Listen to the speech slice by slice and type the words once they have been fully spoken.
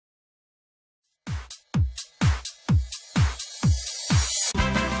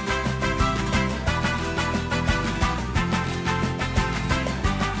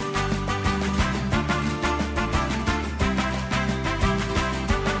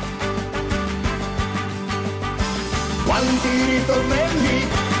tanti ritornelli.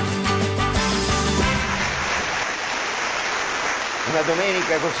 Una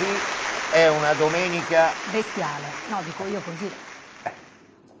domenica così è una domenica bestiale. No, dico io così.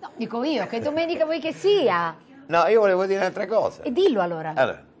 No, dico io, che domenica vuoi che sia? No, io volevo dire un'altra cosa. E dillo allora.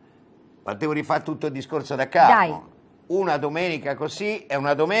 Allora, ma devo rifare tutto il discorso da capo. Dai. Una domenica così è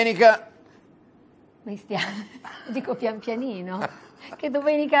una domenica Bestiale. Dico pian pianino. Che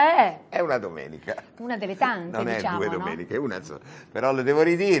domenica è? È una domenica. Una delle tante, non diciamo, è due no? domeniche, una sola. Però lo devo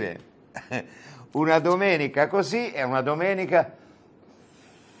ridire. Una domenica così è una domenica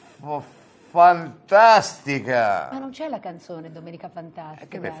fantastica. Ma non c'è la canzone Domenica Fantastica.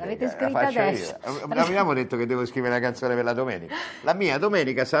 Che me frega, L'avete la scritta faccio adesso. io. Abbiamo detto che devo scrivere la canzone per la domenica. La mia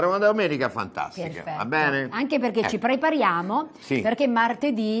domenica sarà una domenica fantastica. Perfetto. Va bene? Anche perché ci prepariamo, Sì. perché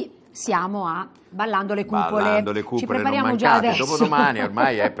martedì siamo a Ballando le Cupole. Ballando le Cupole, ci prepariamo non già mancate. adesso. Dopodomani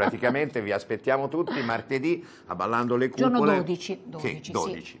ormai è praticamente, vi aspettiamo tutti martedì a Ballando le Cupole. Giorno 12. Sì,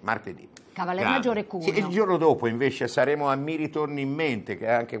 12, martedì. Cavalier Grande. Maggiore Cuneo. Sì, il giorno dopo invece saremo a Mi ritorni in mente, che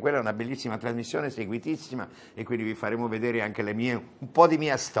anche quella è una bellissima trasmissione, seguitissima, e quindi vi faremo vedere anche un po' di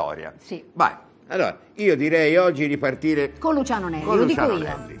mia storia. Sì. Vai, allora, io direi oggi di partire Con Luciano Nelli, con lo Luciano dico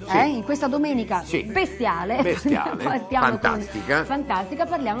io. Nelli, sì. In questa domenica Sì. bestiale, fantastica. fantastica,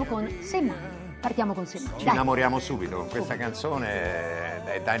 parliamo con Semmai. Partiamo con Semmai. Ci Dai, innamoriamo subito con questa canzone,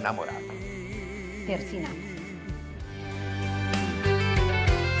 è da innamorata. terzina.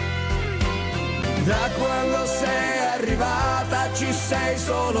 Da quando sei arrivata ci sei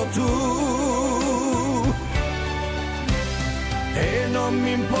solo tu e non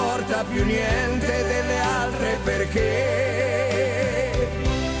mi importa più niente delle altre perché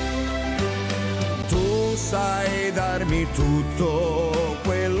tu sai darmi tutto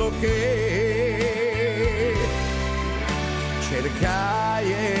quello che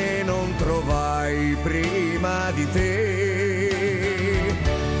cercai e non trovai prima di te.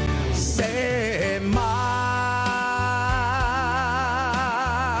 Se mai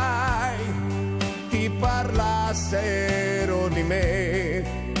ti parlassero di me,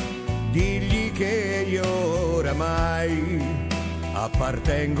 digli che io oramai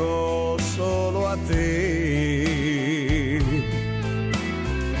appartengo solo a te.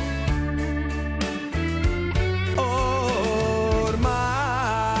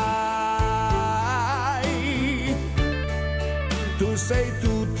 Ormai tu sei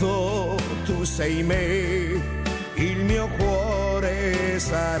tutto, tu sei me, il mio cuore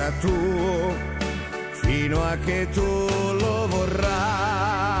sarà tuo fino a che tu lo vorrai.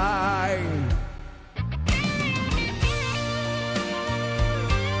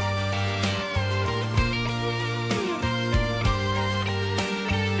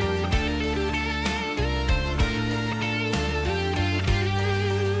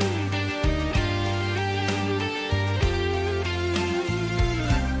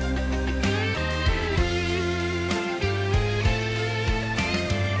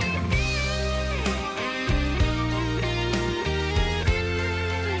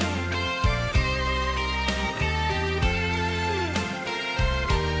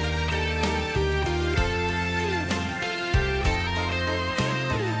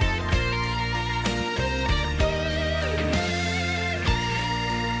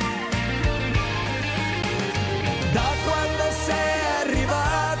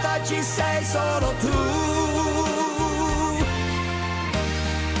 Ci sei solo tu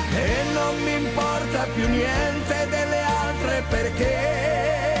e non mi importa più niente delle altre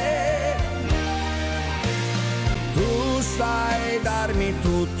perché tu sai darmi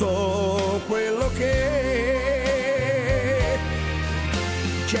tutto quello che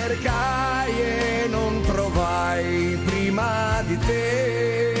cercai e non trovai prima di te.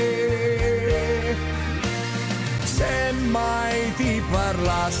 Se mai ti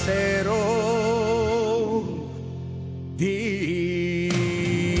parlassero di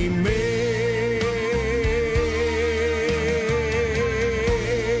me.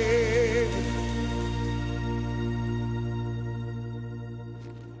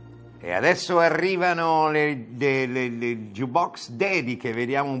 E adesso arrivano le jukebox dediche,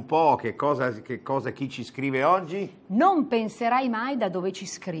 vediamo un po' che cosa chi ci scrive oggi. Non penserai mai da dove ci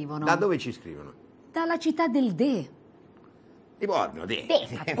scrivono. Da dove ci scrivono? Dalla città del De. Livorno,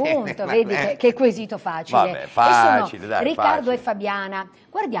 Appunto, vedi che quesito facile. Vabbè, facile, e sono dai, Riccardo facile. e Fabiana.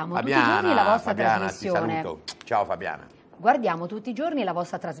 Guardiamo tutti i Fabiana, giorni la vostra Fabiana, trasmissione. ti saluto. Ciao Fabiana. Guardiamo tutti i giorni la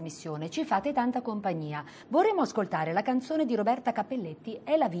vostra trasmissione, ci fate tanta compagnia. Vorremmo ascoltare la canzone di Roberta Cappelletti,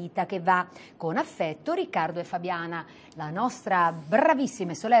 È la vita che va. Con affetto, Riccardo e Fabiana. La nostra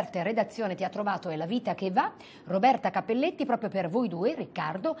bravissima e solerte redazione ti ha trovato È la vita che va. Roberta Cappelletti proprio per voi due,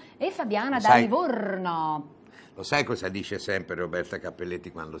 Riccardo e Fabiana da Livorno. Lo sai cosa dice sempre Roberta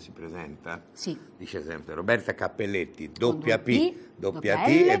Cappelletti quando si presenta? Sì. Dice sempre Roberta Cappelletti, doppia Con P, doppia T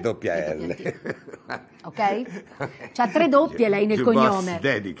e doppia L. Ok? C'ha 3 doppie lei nel cognome.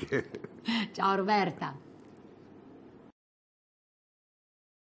 Dediche. Ciao Roberta.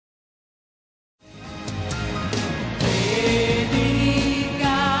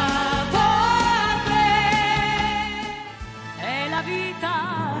 Dedicato a te, è la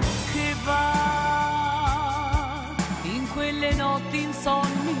vita che va in quelle notti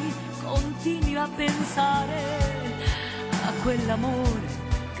insonni, continui a pensare a quell'amore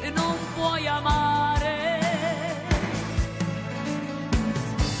che non puoi amare.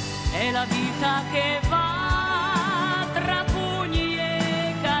 È la vita che va tra pugni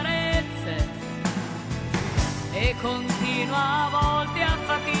e carezze e continua a volte a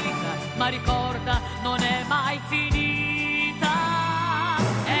fatica, ma ricorda non è mai finita.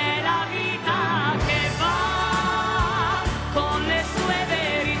 È la vita che va con le sue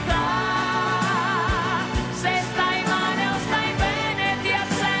verità. Se stai male o stai bene, ti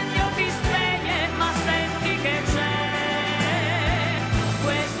accendi o ti spegne, ma senti che c'è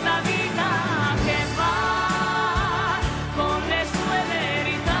questa vita che va con le sue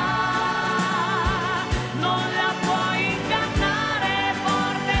verità. Non la puoi ingannare,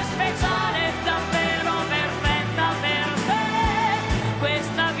 forte e speciale, davvero perfetta per te.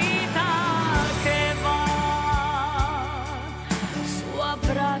 Questa vita che va, su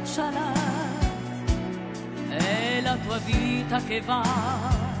abbracciala, è la tua vita che va,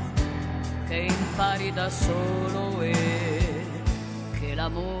 che impari da solo e che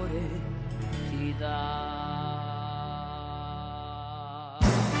l'amore ti dà.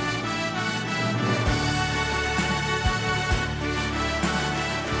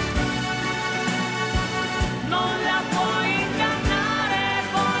 Non la puoi ingannare,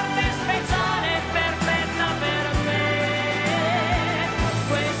 forte e speciale, perfetta per te.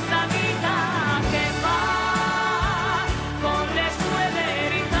 Questa vita che va con le sue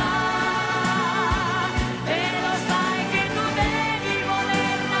verità. E lo sai che tu devi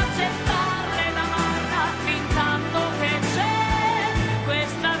volerla, accettarla ed amarla fin tanto che c'è.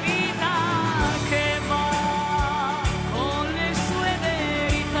 Questa vita che va con le sue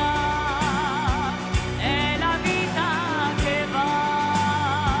verità. È la vita che va,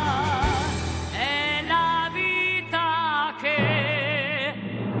 è la vita che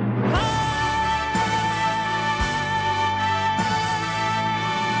va.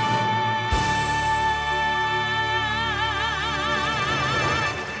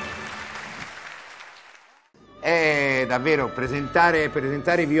 È davvero presentare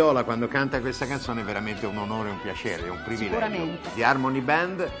Viola quando canta questa canzone è veramente un onore e un piacere, è un privilegio. Sicuramente. Di Harmony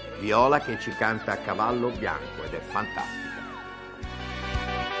Band, Viola che ci canta a Cavallo Bianco ed è fantastica.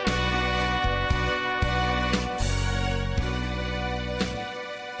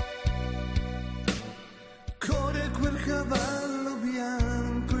 Corre quel cavallo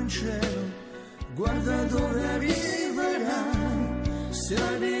bianco in cielo, guarda dove arriverà, se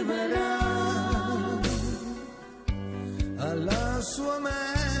arriverà alla sua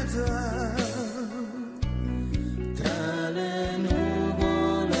meta, tra le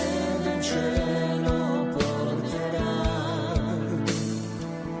nuvole del cielo porterà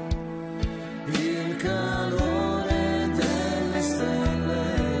il calore delle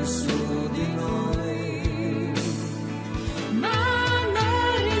stelle su di noi. Ma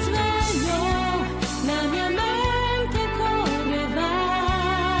nel risveglio la mia mente corre va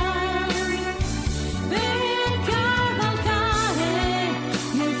per cavalcare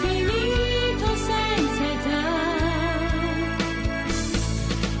l'infinito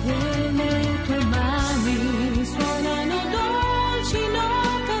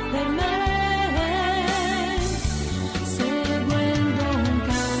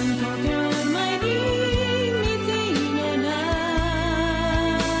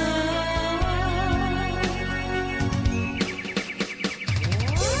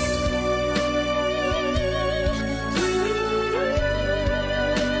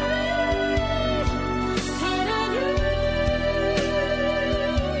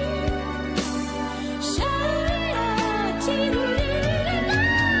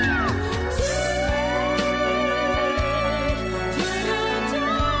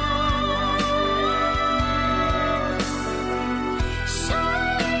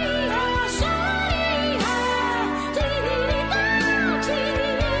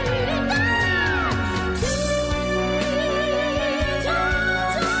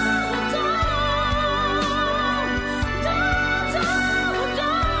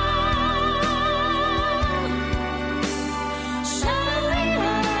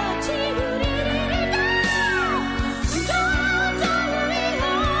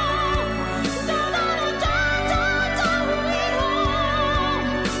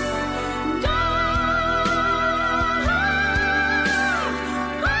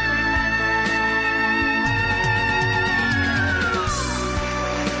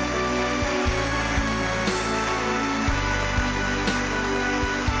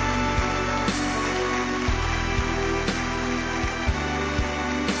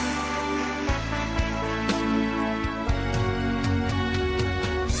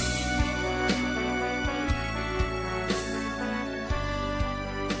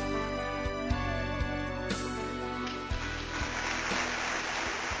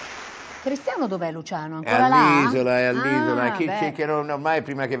Cristiano dov'è, Luciano? Ancora là? È all'isola. Ah, Che ormai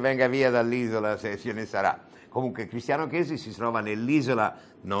prima che venga via dall'isola se ce ne sarà. Comunque Cristiano Chesi si trova nell'isola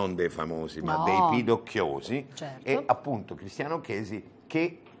non dei famosi, ma dei pidocchiosi. Certo. E appunto Cristiano Chesi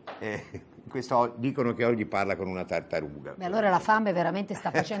che dicono che oggi parla con una tartaruga. Beh, allora la fame veramente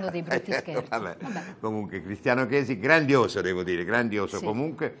sta facendo dei brutti scherzi. Vabbè. Comunque Cristiano Chesi, grandioso devo dire, grandioso Sì.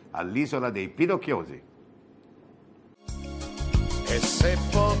 comunque, all'isola dei pidocchiosi. E se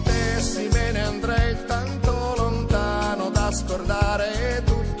potessi me ne andrei tanto lontano da scordare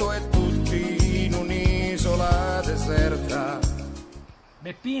tutto e tutti in un'isola deserta.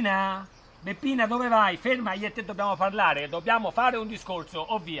 Beppina? Beppina, dove vai? Ferma, io e te dobbiamo parlare, dobbiamo fare un discorso,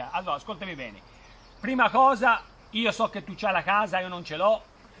 o via. Allora, ascoltami bene. Prima cosa, io so che tu c'hai la casa, io non ce l'ho,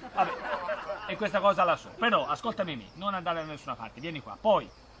 vabbè, e questa cosa la so. Però, ascoltami me, non andare da nessuna parte, vieni qua. Poi,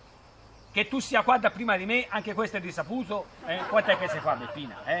 che tu sia qua da prima di me, anche questo è risaputo, quant'è che sei qua,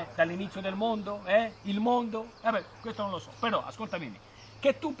 Beppina? Dall'inizio del mondo? Il mondo? Vabbè, questo non lo so, però, ascoltami me.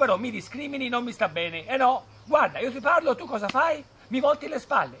 Che tu però mi discrimini non mi sta bene, no? Guarda, io ti parlo, tu cosa fai? Mi volti le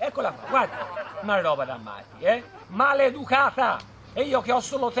spalle, eccola qua, guarda, una roba da matti, maleducata, e io che ho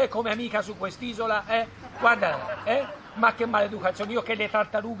solo te come amica su quest'isola, guarda, ma che maleducazione, io che le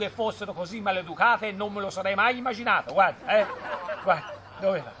tartarughe fossero così maleducate non me lo sarei mai immaginato, guarda, guarda,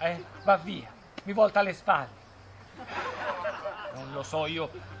 dove va, va via, mi volta le spalle, non lo so, io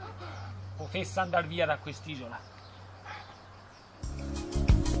potessi andare via da quest'isola.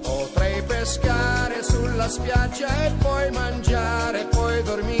 Potrei pescare sulla spiaggia e poi mangiare, poi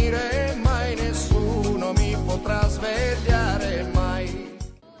dormire, mai nessuno mi potrà svegliare, mai.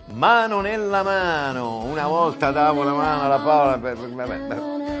 Mano nella mano, una volta davo la mano alla Paola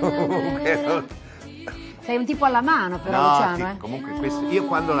comunque Sei un tipo alla mano però, no, Luciano, comunque io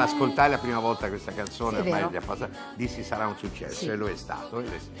quando l'ascoltai la prima volta questa canzone, Sì, ormai vero. già passata, dissi sarà un successo, Sì. e lo è stato, e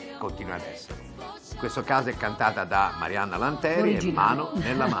continua ad essere. In questo caso è cantata da Marianna Lanteri, e Originale. Mano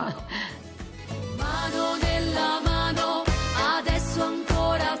nella mano. Mano nella mano, adesso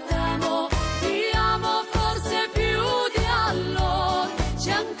ancora t'amo, ti amo forse più di allora,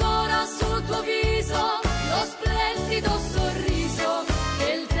 c'è ancora sul tuo viso lo splendido sorriso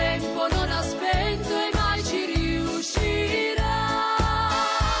che il tempo non ha spento e mai ci riuscirà.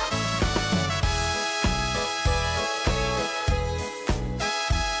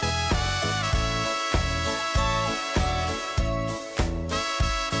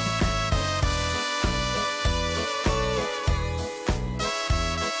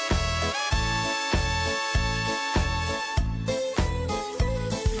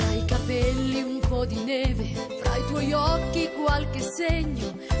 Fra i capelli un po' di neve, fra i tuoi occhi qualche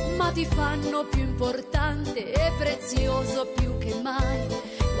segno, ma ti fanno più importante e prezioso più che mai.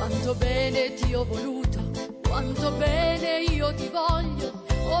 Quanto bene ti ho voluto, quanto bene io ti voglio,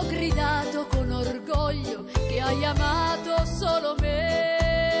 ho gridato con orgoglio che hai amato solo me.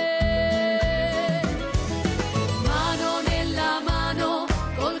 Mano nella mano,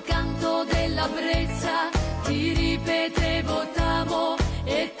 col canto della brezza, ti ripetevo t'amo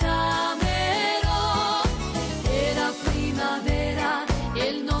e t'amerò. Era primavera e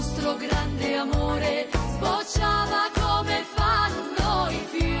il nostro grande amore sbocciava come fanno i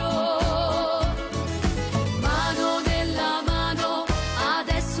fiori. Mano nella mano,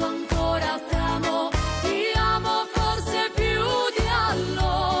 adesso ancora t'amo, ti amo forse più di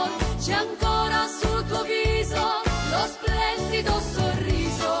allora, c'è ancora sul tuo viso lo splendido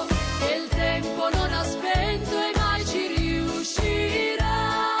sorriso che il tempo non ha spento e mai ci riuscirà.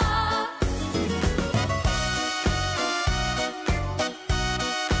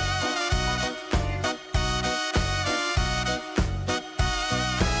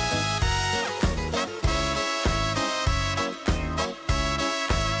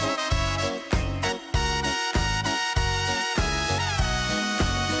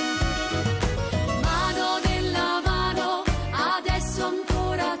 Mano nella mano, adesso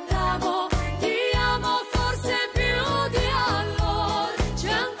ancora t'amo, ti amo forse più di allora,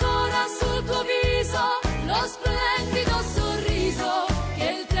 c'è ancora sul tuo viso lo splendido sorriso che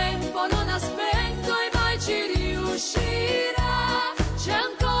il tempo non ha spento e mai ci riuscirà. C'è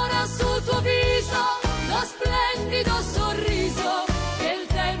ancora sul tuo viso lo splendido sorriso che il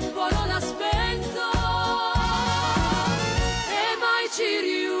tempo non ha spento e mai ci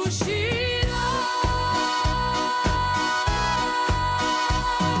riuscirà.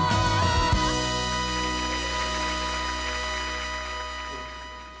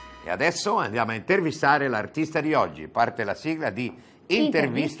 E adesso andiamo a intervistare l'artista di oggi. Parte la sigla di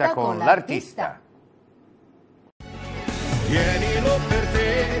Intervista con l'artista. Tienilo per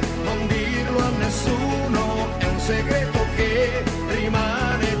te, non dirlo a nessuno, è un segreto che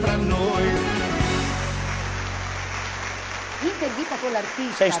rimane tra noi. vista con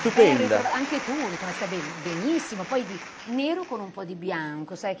l'artista. Sei stupenda. Anche tu, stai benissimo, poi di nero con un po' di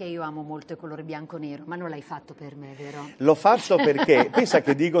bianco. Sai che io amo molto il colore bianco-nero, ma non l'hai fatto per me, vero? Lo faccio perché pensa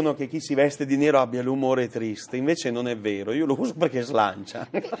che dicono che chi si veste di nero abbia l'umore triste, invece non è vero, io lo uso perché slancia.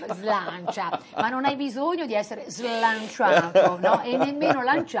 Slancia, ma non hai bisogno di essere slanciato, no? E nemmeno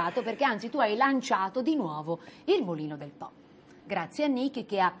lanciato, perché anzi tu hai lanciato di nuovo il Mulino del Po. Grazie a Nicky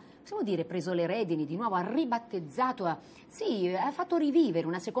che ha, possiamo dire, preso le redini di nuovo, ha ribattezzato, ha fatto rivivere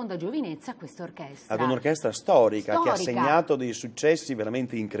una seconda giovinezza a questa orchestra. Ad un'orchestra storica che ha segnato dei successi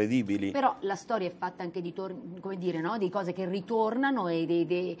veramente incredibili. Però la storia è fatta anche di, come dire, no? Di cose che ritornano e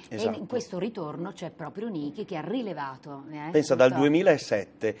in questo ritorno c'è proprio Nicky che ha rilevato. Pensa, dal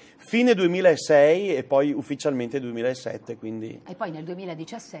 2007, fine 2006 e poi ufficialmente 2007, quindi... E poi nel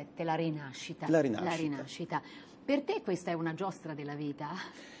 2017 la rinascita. La rinascita. Per te questa è una giostra della vita?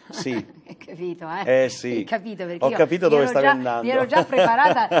 Sì. Hai capito, eh? Sì. Hai capito, perché ho capito dove stavi andando. Mi ero già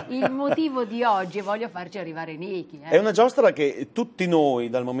preparata il motivo di oggi e voglio farci arrivare Nicky. È una giostra che tutti noi,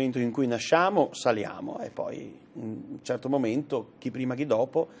 dal momento in cui nasciamo, saliamo e poi in un certo momento, chi prima chi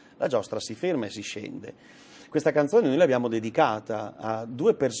dopo, la giostra si ferma e si scende. Questa canzone noi l'abbiamo dedicata a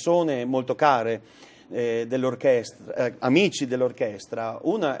due persone molto care dell'orchestra, amici dell'orchestra.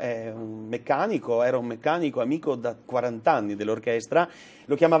 Una è un meccanico, era un meccanico amico da 40 anni dell'orchestra,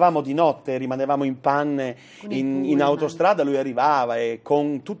 lo chiamavamo di notte, rimanevamo in panne in autostrada, lui arrivava e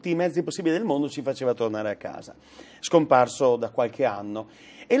con tutti i mezzi possibili del mondo ci faceva tornare a casa, scomparso da qualche anno.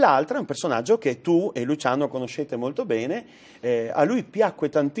 E l'altra è un personaggio che tu e Luciano conoscete molto bene, a lui piacque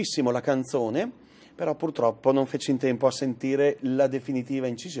tantissimo la canzone, però purtroppo non fece in tempo a sentire la definitiva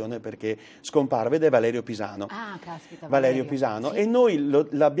incisione perché scomparve, ed è Valerio Pisano. Ah, caspita, Valerio Pisano. Sì. E noi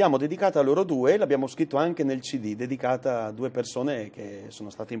l'abbiamo dedicata a loro due, l'abbiamo scritto anche nel CD, dedicata a due persone che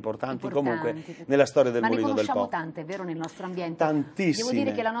sono state importanti comunque nella storia del Mulino del Po. Ma ne conosciamo tante, vero, nel nostro ambiente? Tantissime. Devo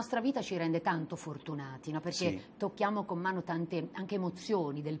dire che la nostra vita ci rende tanto fortunati, no? Perché sì, tocchiamo con mano tante anche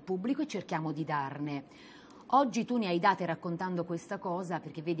emozioni del pubblico e cerchiamo di darne. Oggi tu ne hai date raccontando questa cosa,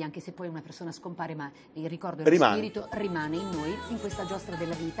 perché vedi, anche se poi una persona scompare, ma il ricordo dello spirito rimane in noi, in questa giostra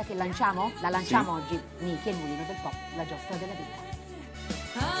della vita che lanciamo? La lanciamo oggi, Nicky e il Mulino del Po, la giostra della vita.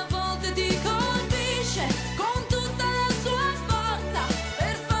 A volte ti colpisce con tutta la sua forza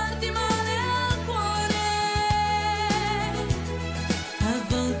per farti male al cuore. A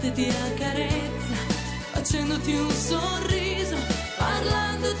volte ti accarezza facendoti un sorriso,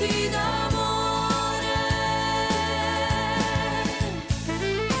 parlandoti d'amore.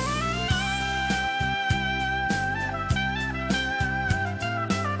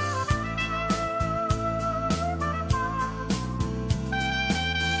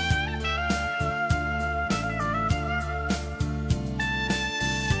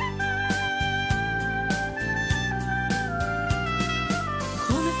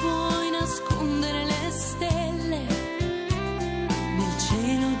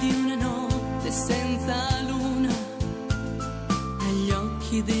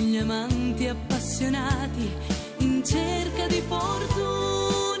 Degli amanti appassionati in cerca di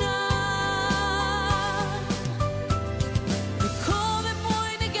fortuna. E come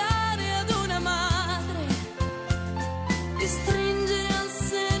puoi negare ad una madre di stringere al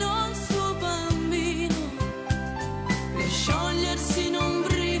seno il suo bambino e sciogliersi in un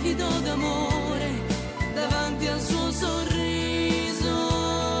brivido d'amore davanti al suo sorriso?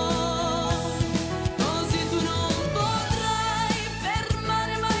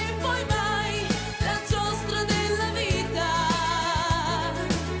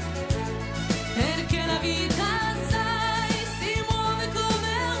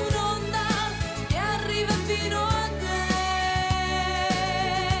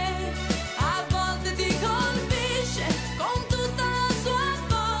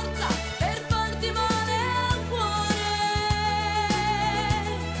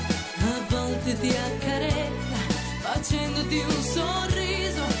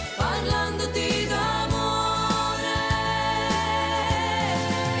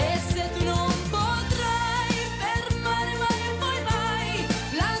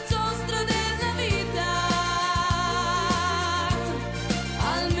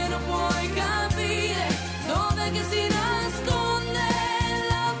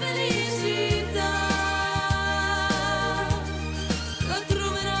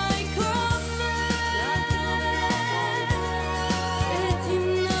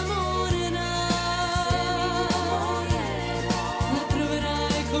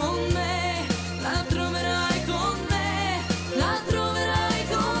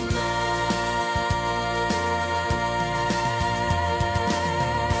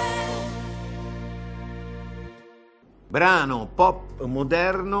 brano pop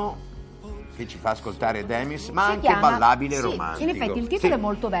moderno che ci fa ascoltare Demis, ma Si anche chiama- ballabile e sì, romantico. in effetti il titolo Sì. è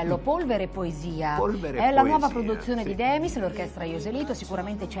molto bello, Polvere e Poesia. Polvere e È la nuova Poesia, produzione sì. di Demis, l'orchestra Ioselito,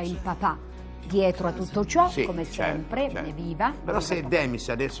 sicuramente c'è il papà dietro a tutto ciò, Sì, come certo, sempre, certo. evviva. Però se Demis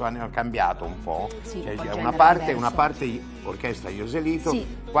adesso hanno cambiato un po', Sì, cioè un po' il una genere parte, diverso. orchestra Ioselito, Sì.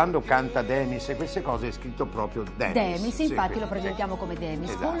 quando canta Demis e queste cose è scritto proprio Demis. Demis, Sì, infatti sì, lo presentiamo come Demis,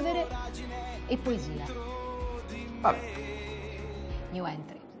 esatto. Polvere e Poesia. Vabbè. New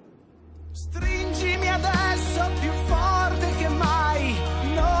entry. Stringimi adesso più forte che mai,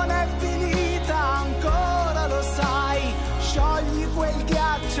 non è finita ancora, lo sai. Sciogli quel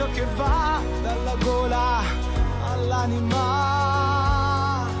ghiaccio che va dalla gola all'anima.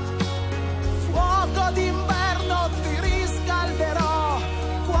 Fuoco d'inverno ti riscalderò,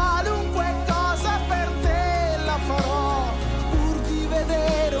 qualunque cosa per te la farò, pur di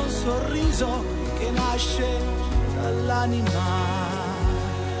vedere un sorriso che nasce dall'anima.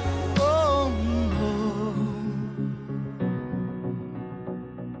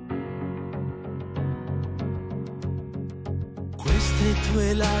 Queste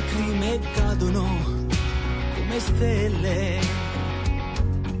tue lacrime cadono come stelle,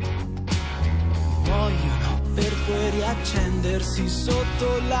 muoiono per poi riaccendersi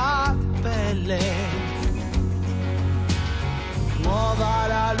sotto la pelle. Nuova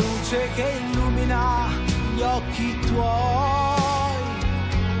la luce che illumina gli occhi tuoi,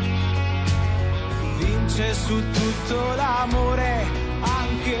 vince su tutto l'amore,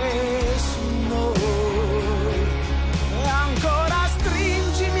 anche su noi. E ancora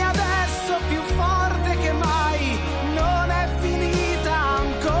stringimi adesso più forte che mai, non è finita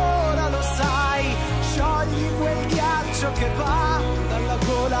ancora, lo sai. Sciogli quel ghiaccio che va dalla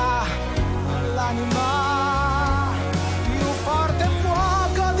gola all'anima. Più forte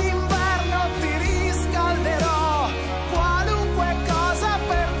fuoco d'inverno ti riscalderò, qualunque cosa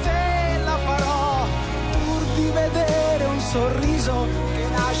per te la farò, pur di vedere un sorriso che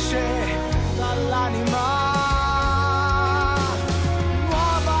nasce dall'anima.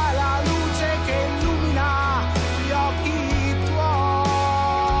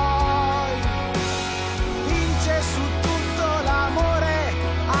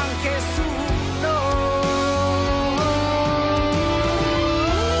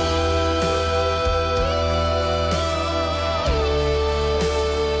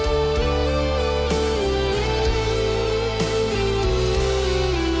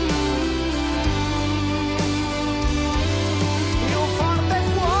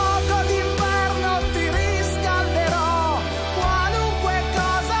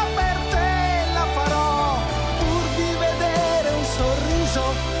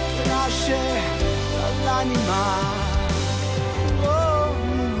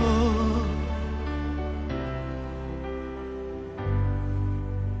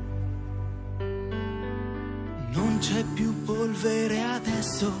 Non c'è più polvere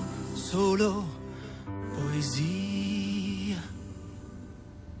adesso, solo poesia.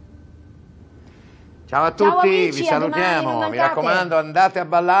 Ciao a Ciao tutti, amici, vi a domani, salutiamo, non mi mancate. raccomando andate a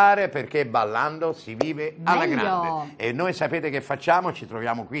ballare perché ballando si vive alla Meglio. grande. E noi sapete che facciamo? Ci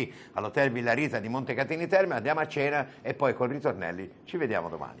troviamo qui all'Hotel Villa Rita di Montecatini Terme, andiamo a cena e poi con RitorNelli ci vediamo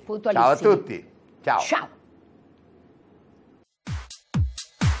domani. Ciao a Puntualissimi. tutti, ciao. Ciao.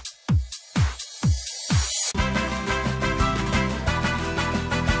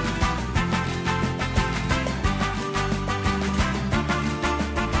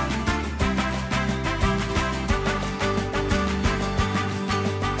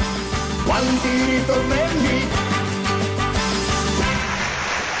 Quanti ritornelli